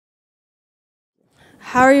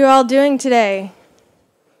How are you all doing today?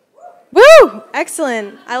 Woo!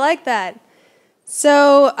 Excellent. I like that.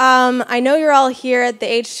 So I know you're all here at the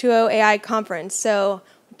H2O AI conference, so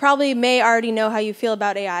you probably may already know how you feel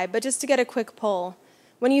about AI, but just to get a quick poll,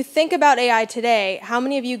 when you think about AI today, how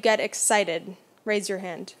many of you get excited? Raise your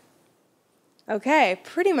hand. Okay,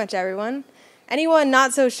 pretty much everyone. Anyone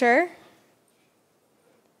not so sure?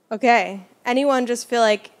 Okay. Anyone just feel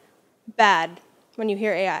like bad when you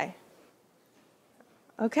hear AI?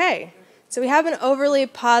 Okay. So we have an overly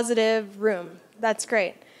positive room. That's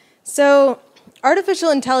great. So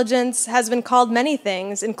artificial intelligence has been called many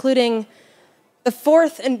things, including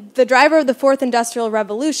the driver of the fourth industrial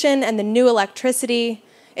revolution and the new electricity.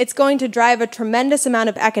 It's going to drive a tremendous amount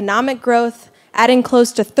of economic growth, adding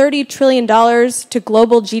close to $30 trillion to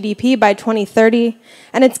global GDP by 2030,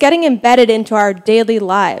 and it's getting embedded into our daily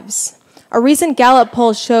lives. A recent Gallup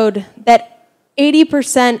poll showed that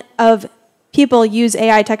 80% of people use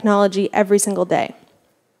AI technology every single day.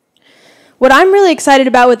 What I'm really excited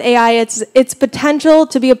about with AI is its potential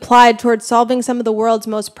to be applied towards solving some of the world's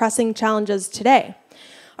most pressing challenges today.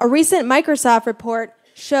 A recent Microsoft report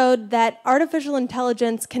showed that artificial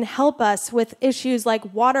intelligence can help us with issues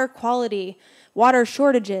like water quality, water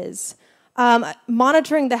shortages,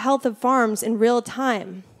 monitoring the health of farms in real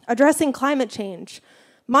time, addressing climate change,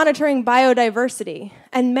 monitoring biodiversity,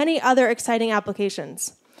 and many other exciting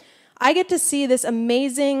applications. I get to see this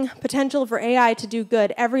amazing potential for AI to do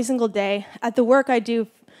good every single day at the work I do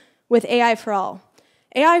with AI4ALL.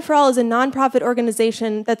 AI4ALL is a nonprofit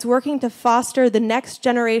organization that's working to foster the next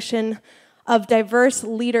generation of diverse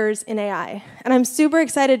leaders in AI. And I'm super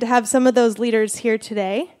excited to have some of those leaders here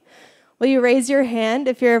today. Will you raise your hand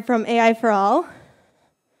if you're from AI4ALL?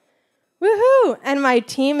 Woohoo! And my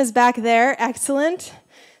team is back there. Excellent.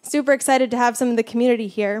 Super excited to have some of the community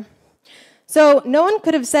here. So no one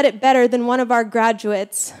could have said it better than one of our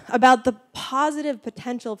graduates about the positive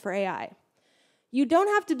potential for AI. You don't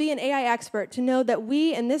have to be an AI expert to know that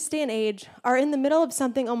we, in this day and age, are in the middle of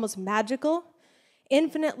something almost magical,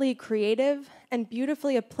 infinitely creative, and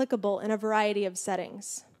beautifully applicable in a variety of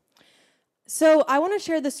settings. So I want to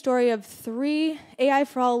share the story of 3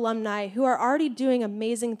 AI4ALL alumni who are already doing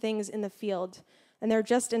amazing things in the field, and they're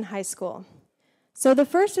just in high school. So the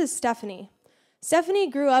first is Stephanie. Stephanie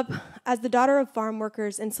grew up as the daughter of farm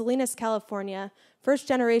workers in Salinas, California,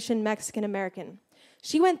 first-generation Mexican-American.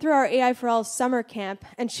 She went through our AI4ALL summer camp,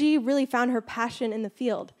 and she really found her passion in the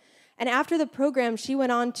field. And after the program, she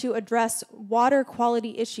went on to address water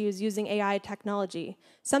quality issues using AI technology,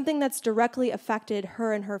 something that's directly affected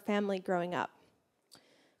her and her family growing up.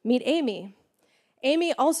 Meet Amy.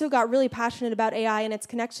 Amy also got really passionate about AI and its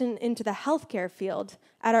connection into the healthcare field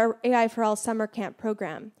at our AI4ALL summer camp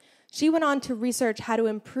program. She went on to research how to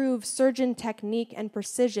improve surgeon technique and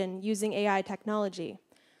precision using AI technology.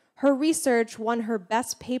 Her research won her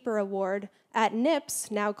Best Paper Award at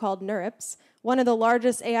NIPS, now called NeurIPS, one of the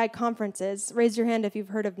largest AI conferences. Raise your hand if you've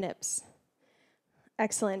heard of NIPS.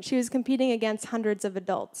 Excellent. She was competing against hundreds of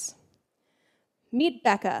adults. Meet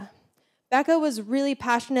Becca. Becca was really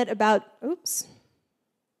passionate about,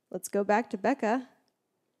 let's go back to Becca.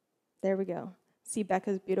 There we go. See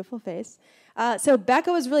Becca's beautiful face. So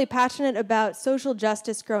Becca was really passionate about social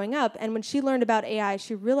justice growing up, and when she learned about AI,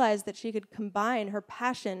 she realized that she could combine her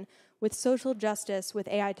passion with social justice with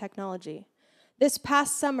AI technology. This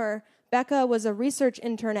past summer, Becca was a research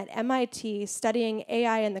intern at MIT studying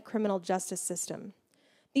AI in the criminal justice system.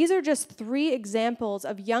 These are just 3 examples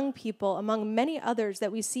of young people, among many others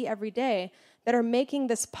that we see every day, that are making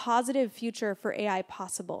this positive future for AI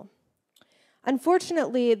possible.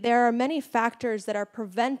 Unfortunately, there are many factors that are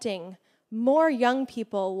preventing more young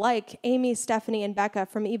people like Amy, Stephanie, and Becca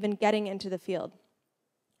from even getting into the field.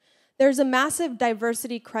 There's a massive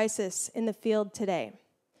diversity crisis in the field today.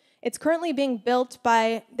 It's currently being built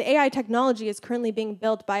by, the AI technology is currently being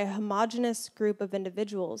built by a homogeneous group of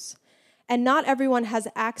individuals. And not everyone has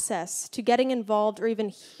access to getting involved or even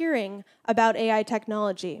hearing about AI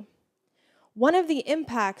technology. One of the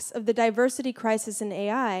impacts of the diversity crisis in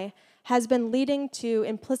AI has been leading to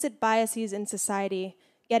implicit biases in society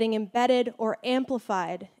getting embedded or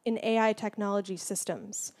amplified in AI technology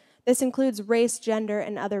systems. This includes race, gender,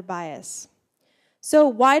 and other bias. So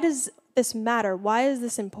why does this matter? Why is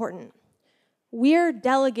this important? We're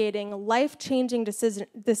delegating life-changing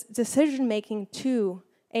decision-making to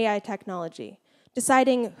AI technology,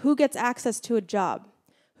 deciding who gets access to a job,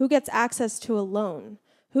 who gets access to a loan,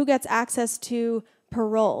 who gets access to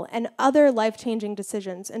parole, and other life-changing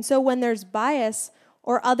decisions. And so when there's bias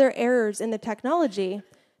or other errors in the technology,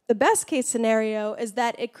 the best case scenario is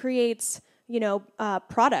that it creates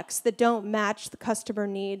products that don't match the customer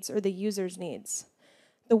needs or the user's needs.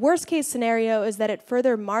 The worst case scenario is that it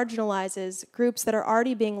further marginalizes groups that are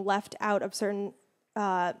already being left out of certain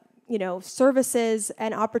services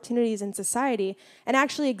and opportunities in society, and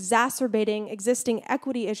actually exacerbating existing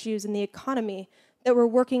equity issues in the economy that we're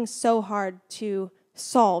working so hard to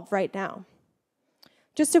solve right now.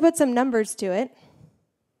 Just to put some numbers to it,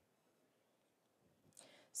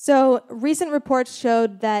 so recent reports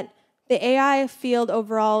showed that the AI field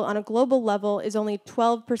overall on a global level is only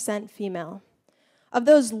 12% female. Of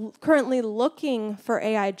those currently looking for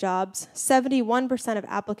AI jobs, 71% of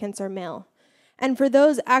applicants are male. And for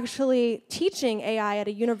those actually teaching AI at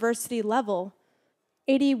a university level,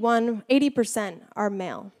 80% are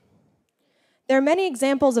male. There are many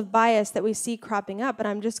examples of bias that we see cropping up, and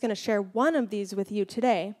I'm just going to share one of these with you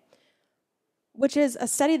today, which is a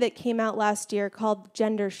study that came out last year called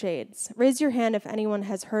Gender Shades. Raise your hand if anyone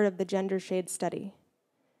has heard of the Gender Shades study.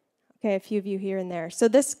 Okay, a few of you here and there. So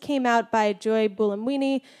this came out by Joy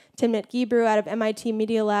Buolamwini, Timnit Gebru out of MIT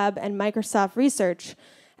Media Lab, and Microsoft Research.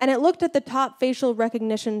 And it looked at the top facial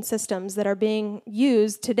recognition systems that are being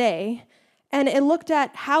used today, and it looked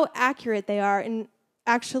at how accurate they are in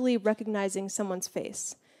actually recognizing someone's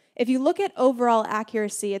face. If you look at overall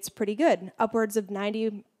accuracy, it's pretty good, upwards of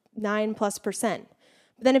 99+%.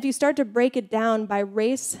 But then if you start to break it down by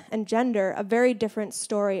race and gender, a very different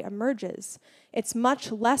story emerges. It's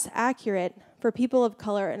much less accurate for people of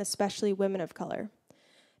color and especially women of color.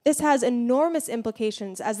 This has enormous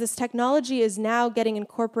implications as this technology is now getting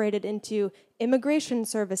incorporated into immigration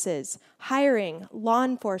services, hiring, law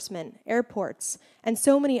enforcement, airports, and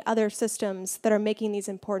so many other systems that are making these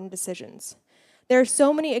important decisions. There are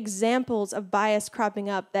so many examples of bias cropping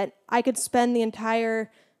up that I could spend the entire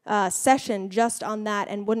session just on that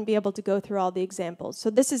and wouldn't be able to go through all the examples. So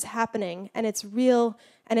this is happening, and it's real,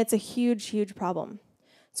 and it's a huge, huge problem.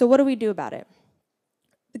 So what do we do about it?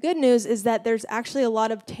 The good news is that there's actually a lot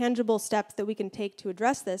of tangible steps that we can take to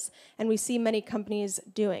address this, and we see many companies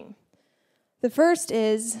doing. The first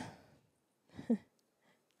is,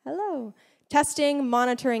 testing,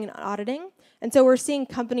 monitoring, and auditing. And so we're seeing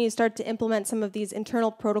companies start to implement some of these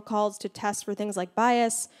internal protocols to test for things like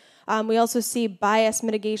bias. We also see bias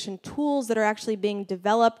mitigation tools that are actually being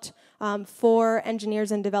developed for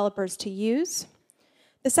engineers and developers to use.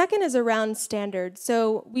 The second is around standards.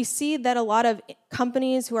 So we see that a lot of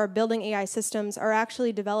companies who are building AI systems are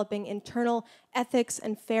actually developing internal ethics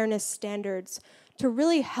and fairness standards to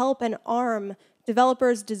really help and arm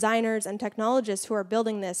developers, designers, and technologists who are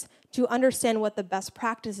building this to understand what the best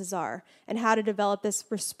practices are and how to develop this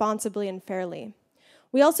responsibly and fairly.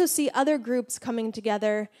 We also see other groups coming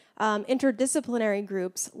together, interdisciplinary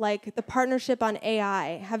groups like the Partnership on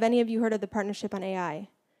AI. Have any of you heard of the Partnership on AI?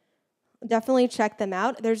 Definitely check them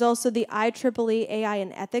out. There's also the IEEE AI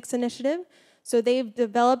and Ethics Initiative. So they've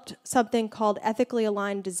developed something called Ethically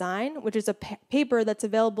Aligned Design, which is a paper that's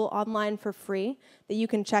available online for free that you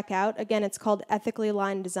can check out. Again, it's called Ethically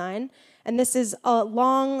Aligned Design. And this is a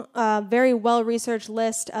long, very well-researched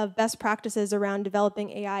list of best practices around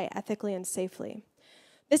developing AI ethically and safely.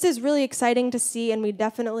 This is really exciting to see, and we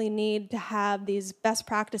definitely need to have these best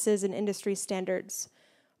practices and industry standards.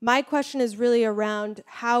 My question is really around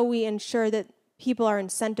how we ensure that people are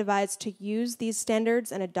incentivized to use these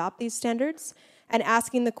standards and adopt these standards, and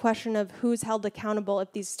asking the question of who's held accountable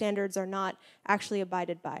if these standards are not actually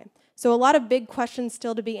abided by. So a lot of big questions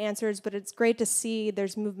still to be answered, but it's great to see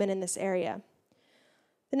there's movement in this area.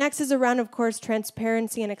 The next is around, of course,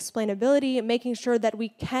 transparency and explainability, making sure that we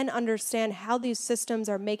can understand how these systems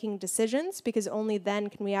are making decisions, because only then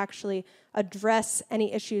can we actually address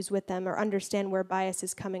any issues with them or understand where bias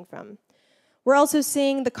is coming from. We're also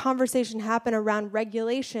seeing the conversation happen around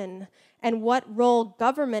regulation and what role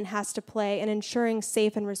government has to play in ensuring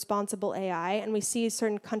safe and responsible AI, and we see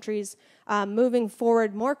certain countries moving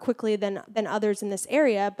forward more quickly than others in this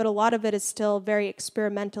area, but a lot of it is still very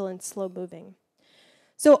experimental and slow-moving.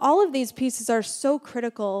 So all of these pieces are so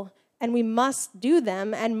critical, and we must do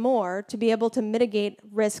them and more to be able to mitigate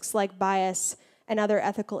risks like bias and other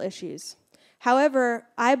ethical issues. However,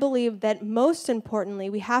 I believe that most importantly,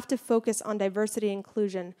 we have to focus on diversity and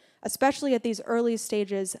inclusion, especially at these early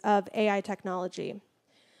stages of AI technology.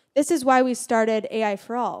 This is why we started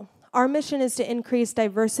AI4ALL. Our mission is to increase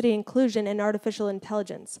diversity and inclusion in artificial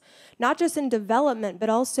intelligence, not just in development,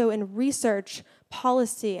 but also in research,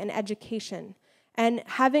 policy, and education, and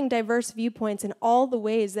having diverse viewpoints in all the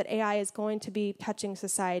ways that AI is going to be touching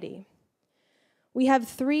society. We have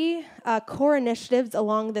three core initiatives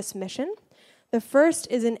along this mission. The first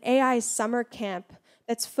is an AI summer camp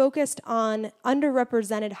that's focused on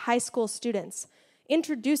underrepresented high school students,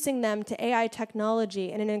 introducing them to AI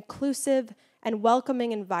technology in an inclusive and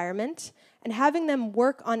welcoming environment, and having them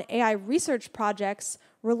work on AI research projects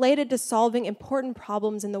related to solving important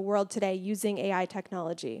problems in the world today using AI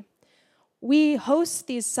technology. We host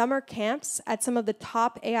these summer camps at some of the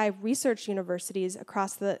top AI research universities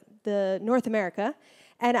across the North America,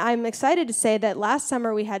 and I'm excited to say that last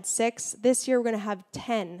summer we had 6. This year we're going to have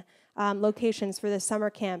 10 locations for the summer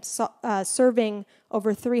camps, serving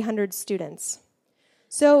over 300 students.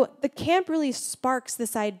 So the camp really sparks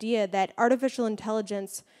this idea that artificial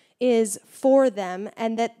intelligence is for them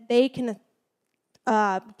and that they can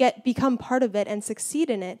become part of it and succeed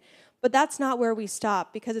in it. But that's not where we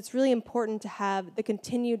stop, because it's really important to have the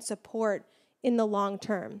continued support in the long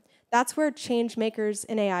term. That's where Change Makers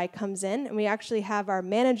in AI comes in, and we actually have our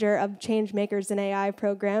manager of Change Makers in AI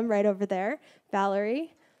program right over there,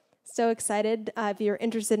 Valerie. So excited. If you're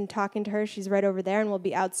interested in talking to her, she's right over there, and we'll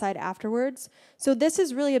be outside afterwards. So this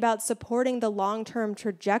is really about supporting the long-term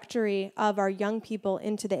trajectory of our young people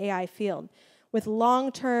into the AI field, with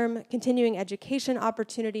long-term continuing education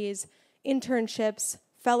opportunities, internships,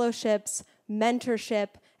 fellowships, mentorship,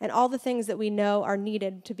 and all the things that we know are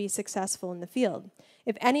needed to be successful in the field.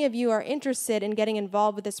 If any of you are interested in getting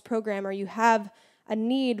involved with this program, or you have a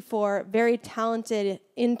need for very talented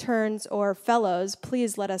interns or fellows,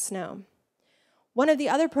 please let us know. One of the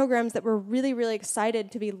other programs that we're really, really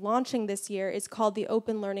excited to be launching this year is called the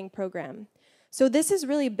Open Learning Program. So this is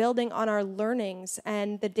really building on our learnings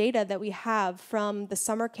and the data that we have from the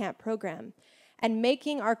summer camp program, and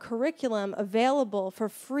making our curriculum available for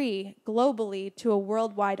free globally to a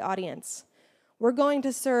worldwide audience. We're going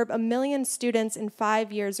to serve 1 million students in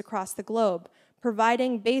 5 years across the globe,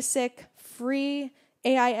 providing basic, free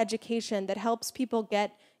AI education that helps people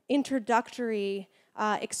get introductory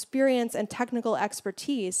experience and technical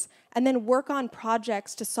expertise, and then work on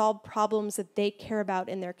projects to solve problems that they care about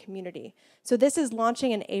in their community. So this is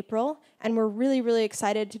launching in April, and we're really, really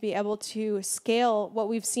excited to be able to scale what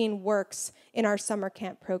we've seen works in our summer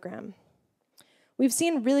camp program. We've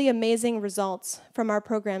seen really amazing results from our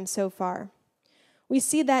program so far. We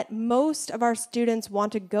see that most of our students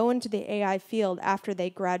want to go into the AI field after they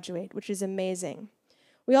graduate, which is amazing.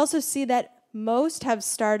 We also see that most have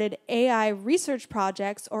started AI research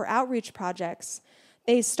projects or outreach projects.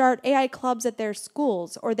 They start AI clubs at their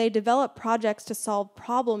schools, or they develop projects to solve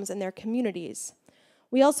problems in their communities.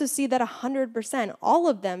 We also see that 100%, all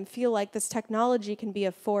of them, feel like this technology can be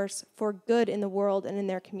a force for good in the world and in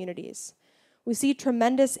their communities. We see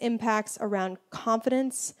tremendous impacts around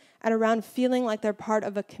confidence and around feeling like they're part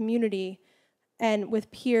of a community and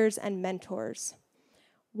with peers and mentors.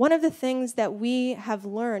 One of the things that we have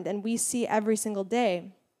learned and we see every single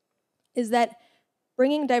day is that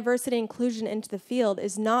bringing diversity and inclusion into the field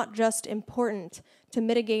is not just important to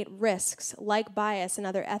mitigate risks like bias and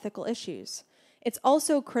other ethical issues. It's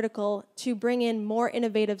also critical to bring in more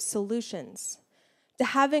innovative solutions, to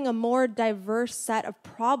having a more diverse set of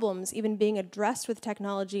problems even being addressed with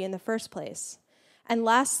technology in the first place. And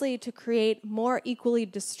lastly, to create more equally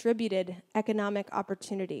distributed economic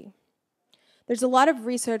opportunity. There's a lot of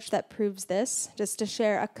research that proves this. Just to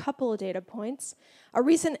share a couple of data points, a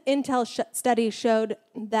recent Intel study showed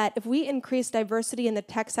that if we increase diversity in the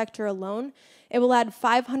tech sector alone, it will add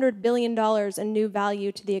 $500 billion in new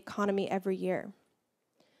value to the economy every year.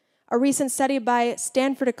 A recent study by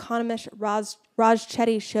Stanford economist Raj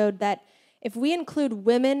Chetty showed that if we include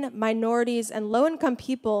women, minorities, and low-income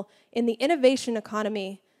people in the innovation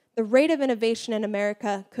economy, the rate of innovation in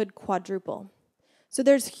America could quadruple. So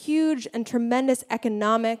there's huge and tremendous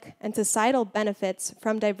economic and societal benefits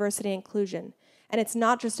from diversity and inclusion, and it's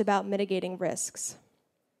not just about mitigating risks.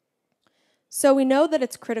 So we know that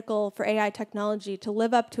it's critical for AI technology to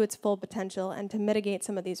live up to its full potential and to mitigate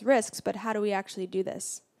some of these risks, but how do we actually do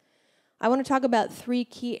this? I want to talk about 3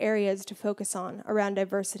 key areas to focus on around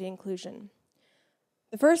diversity and inclusion.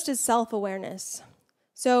 The first is self-awareness.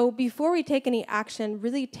 So before we take any action,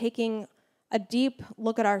 really taking a deep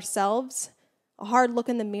look at ourselves, a hard look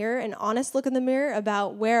in the mirror, an honest look in the mirror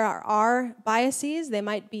about where are our biases. They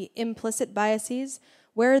might be implicit biases.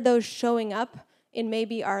 Where are those showing up in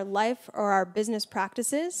maybe our life or our business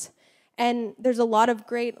practices? And there's a lot of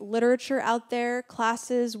great literature out there,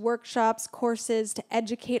 classes, workshops, courses to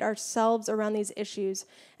educate ourselves around these issues.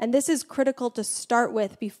 And this is critical to start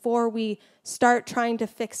with before we start trying to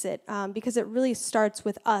fix it, because it really starts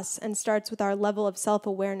with us and starts with our level of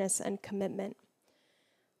self-awareness and commitment.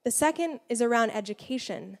 The second is around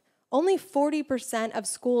education. Only 40% of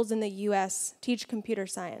schools in the US teach computer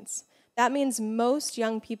science. That means most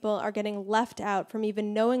young people are getting left out from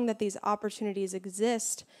even knowing that these opportunities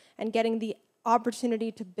exist and getting the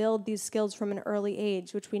opportunity to build these skills from an early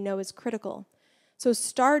age, which we know is critical. So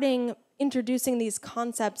starting introducing these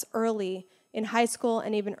concepts early in high school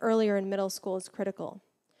and even earlier in middle school is critical.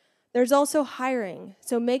 There's also hiring,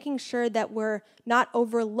 so making sure that we're not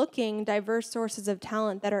overlooking diverse sources of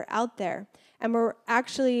talent that are out there, and we're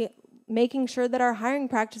actually making sure that our hiring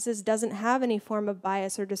practices doesn't have any form of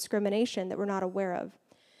bias or discrimination that we're not aware of.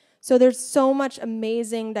 So there's so much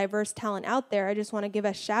amazing diverse talent out there. I just want to give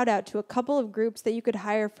a shout out to a couple of groups that you could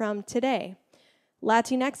hire from today.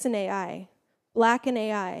 Latinx in AI, Black in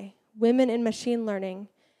AI, Women in Machine Learning,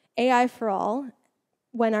 AI4ALL,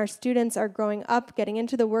 when our students are growing up, getting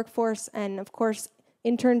into the workforce, and of course,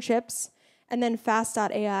 internships, and then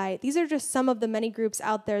Fast.ai. These are just some of the many groups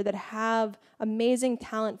out there that have amazing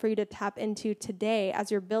talent for you to tap into today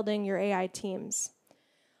as you're building your AI teams.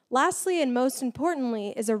 Lastly, and most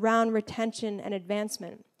importantly, is around retention and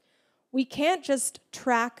advancement. We can't just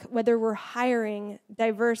track whether we're hiring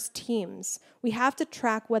diverse teams. We have to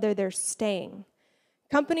track whether they're staying.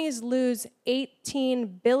 Companies lose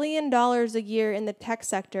 $18 billion a year in the tech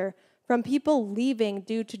sector from people leaving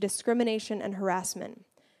due to discrimination and harassment.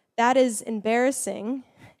 That is embarrassing,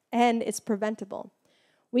 and it's preventable.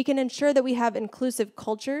 We can ensure that we have inclusive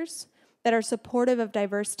cultures that are supportive of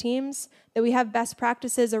diverse teams, that we have best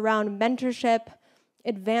practices around mentorship,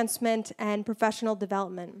 advancement, and professional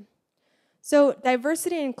development. So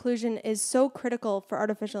diversity and inclusion is so critical for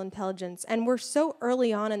artificial intelligence, and we're so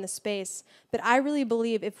early on in the space that I really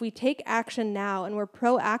believe if we take action now and we're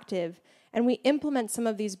proactive and we implement some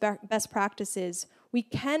of these best practices, we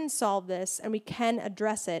can solve this and we can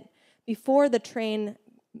address it before the train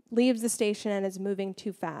leaves the station and is moving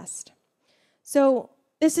too fast. So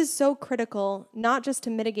this is so critical, not just to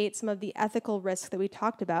mitigate some of the ethical risks that we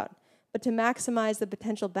talked about, but to maximize the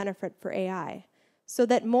potential benefit for AI, so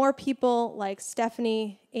that more people like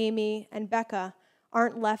Stephanie, Amy, and Becca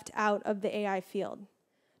aren't left out of the AI field.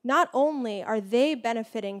 Not only are they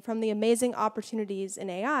benefiting from the amazing opportunities in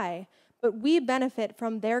AI, but we benefit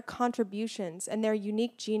from their contributions and their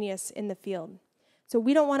unique genius in the field. So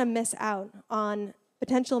we don't want to miss out on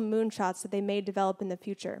potential moonshots that they may develop in the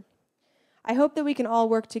future. I hope that we can all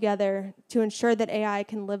work together to ensure that AI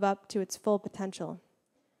can live up to its full potential.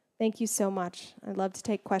 Thank you so much. I'd love to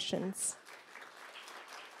take questions.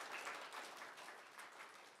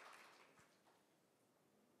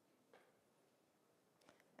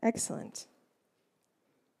 Excellent.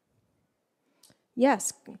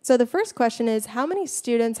 Yes, so the first question is, how many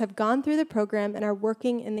students have gone through the program and are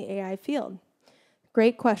working in the AI field?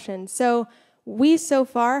 Great question. So we so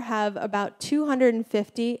far have about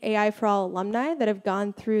 250 AI4ALL alumni that have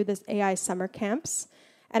gone through this AI summer camps.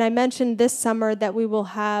 And I mentioned this summer that we will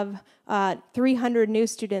have 300 new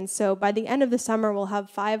students. So by the end of the summer, we'll have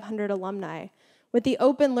 500 alumni. With the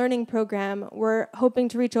Open Learning Program, we're hoping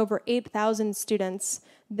to reach over 8,000 students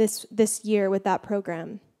this year with that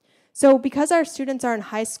program. So because our students are in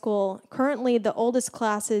high school, currently the oldest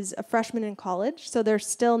class is a freshman in college, so they're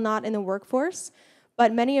still not in the workforce,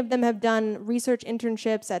 but many of them have done research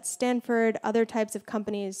internships at Stanford, other types of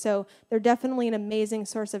companies, so they're definitely an amazing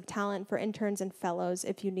source of talent for interns and fellows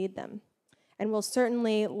if you need them. And we'll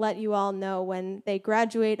certainly let you all know when they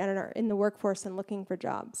graduate and are in the workforce and looking for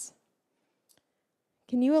jobs.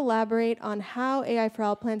 Can you elaborate on how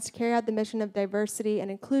AI4ALL plans to carry out the mission of diversity and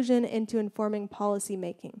inclusion into informing policy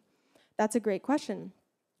making? That's a great question.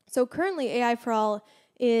 So currently, AI4ALL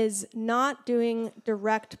is not doing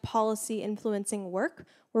direct policy influencing work.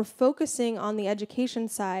 We're focusing on the education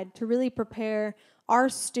side to really prepare our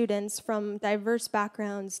students from diverse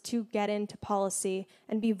backgrounds to get into policy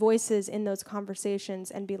and be voices in those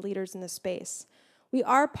conversations and be leaders in the space. We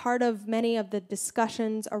are part of many of the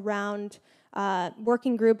discussions around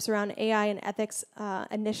working groups around AI and ethics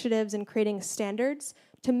initiatives and creating standards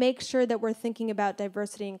to make sure that we're thinking about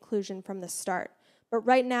diversity and inclusion from the start. But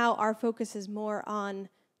right now, our focus is more on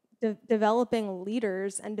developing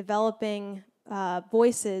leaders and developing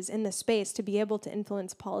voices in the space to be able to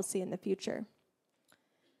influence policy in the future.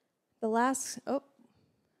 The last, do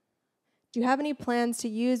you have any plans to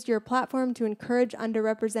use your platform to encourage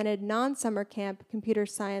underrepresented non-summer camp computer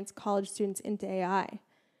science college students into AI?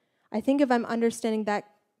 I think if I'm understanding that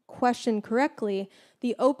question correctly,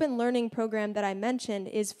 the Open Learning Program that I mentioned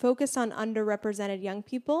is focused on underrepresented young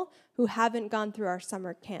people who haven't gone through our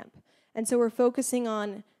summer camp. And so we're focusing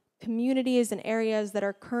on communities and areas that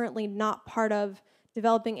are currently not part of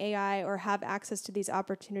developing AI or have access to these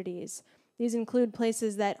opportunities. These include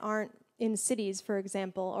places that aren't in cities, for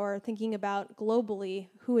example, or thinking about globally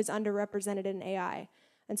who is underrepresented in AI.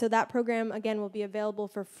 And so that program, again, will be available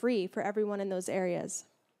for free for everyone in those areas.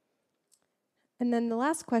 And then the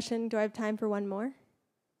last question, do I have time for one more?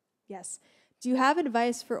 Yes. Do you have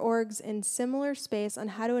advice for orgs in similar space on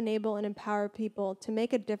how to enable and empower people to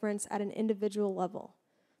make a difference at an individual level?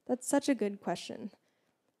 That's such a good question.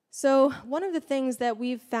 So one of the things that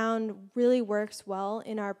we've found really works well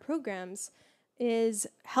in our programs is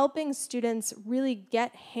helping students really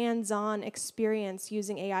get hands-on experience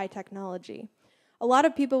using AI technology. A lot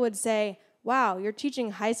of people would say, wow, you're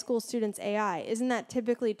teaching high school students AI. Isn't that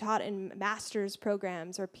typically taught in master's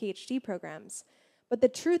programs or PhD programs? But the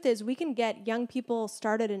truth is we can get young people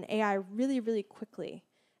started in AI really, really quickly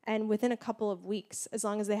and within a couple of weeks, as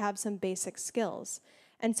long as they have some basic skills.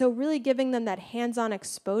 And so really giving them that hands-on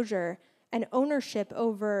exposure and ownership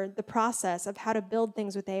over the process of how to build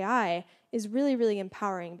things with AI is really, really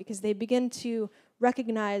empowering, because they begin to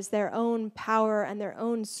recognize their own power and their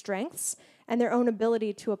own strengths and their own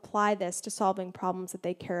ability to apply this to solving problems that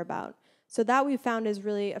they care about. So that we found is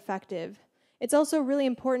really effective. It's also really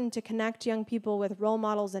important to connect young people with role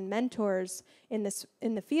models and mentors in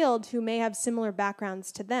the field who may have similar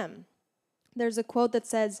backgrounds to them. There's a quote that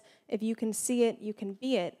says, if you can see it, you can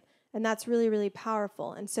be it. And that's really, really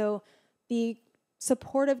powerful. And so the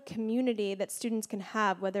supportive community that students can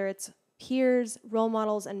have, whether it's peers, role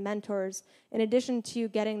models, and mentors, in addition to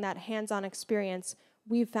getting that hands-on experience,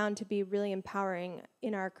 we've found to be really empowering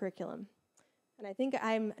in our curriculum. And I think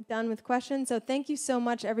I'm done with questions. So thank you so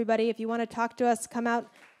much, everybody. If you want to talk to us, come out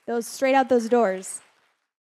straight out those doors.